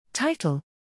Title: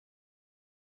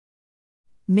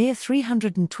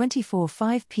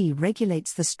 MiR-324-5p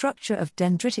regulates the structure of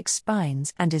dendritic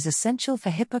spines and is essential for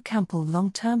hippocampal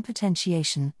long-term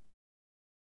potentiation.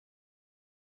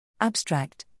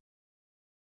 Abstract: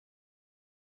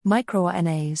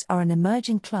 MicroRNAs are an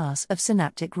emerging class of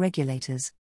synaptic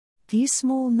regulators. These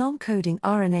small non-coding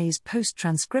RNAs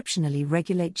post-transcriptionally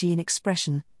regulate gene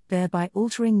expression, thereby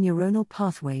altering neuronal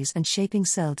pathways and shaping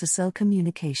cell-to-cell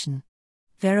communication.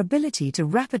 Their ability to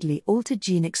rapidly alter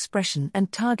gene expression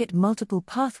and target multiple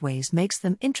pathways makes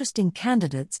them interesting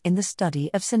candidates in the study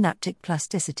of synaptic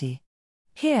plasticity.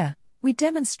 Here, we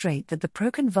demonstrate that the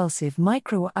proconvulsive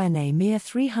microRNA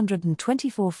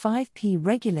MiR-324-5p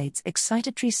regulates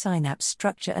excitatory synapse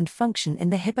structure and function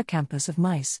in the hippocampus of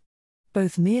mice.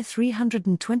 Both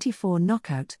MiR-324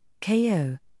 knockout,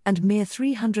 KO, and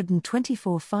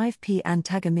MiR-324-5p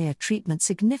antagomer treatment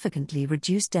significantly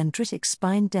reduce dendritic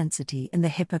spine density in the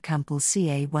hippocampal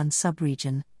CA1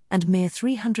 subregion, and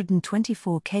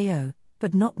MiR-324-KO,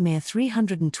 but not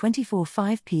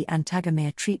MiR-324-5p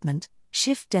antagomer treatment,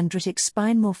 shift dendritic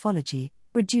spine morphology,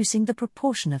 reducing the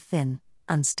proportion of thin,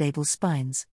 unstable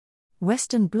spines.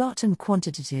 Western blot and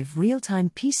quantitative real-time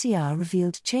PCR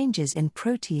revealed changes in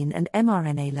protein and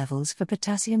mRNA levels for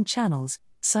potassium channels,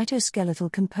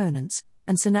 cytoskeletal components,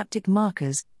 and synaptic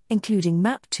markers, including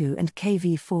MAP2 and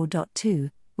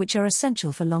Kv4.2, which are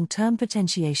essential for long-term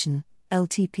potentiation,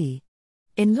 LTP.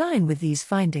 In line with these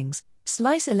findings,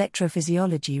 slice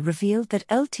electrophysiology revealed that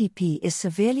LTP is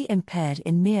severely impaired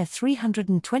in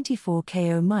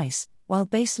MiR-324-KO mice, while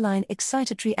baseline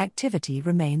excitatory activity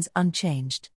remains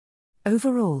unchanged.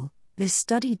 Overall, this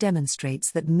study demonstrates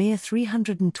that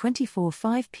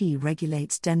MiR-324-5p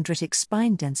regulates dendritic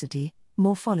spine density,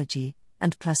 morphology,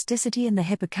 and plasticity in the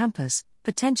hippocampus,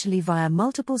 potentially via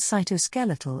multiple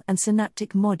cytoskeletal and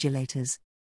synaptic modulators.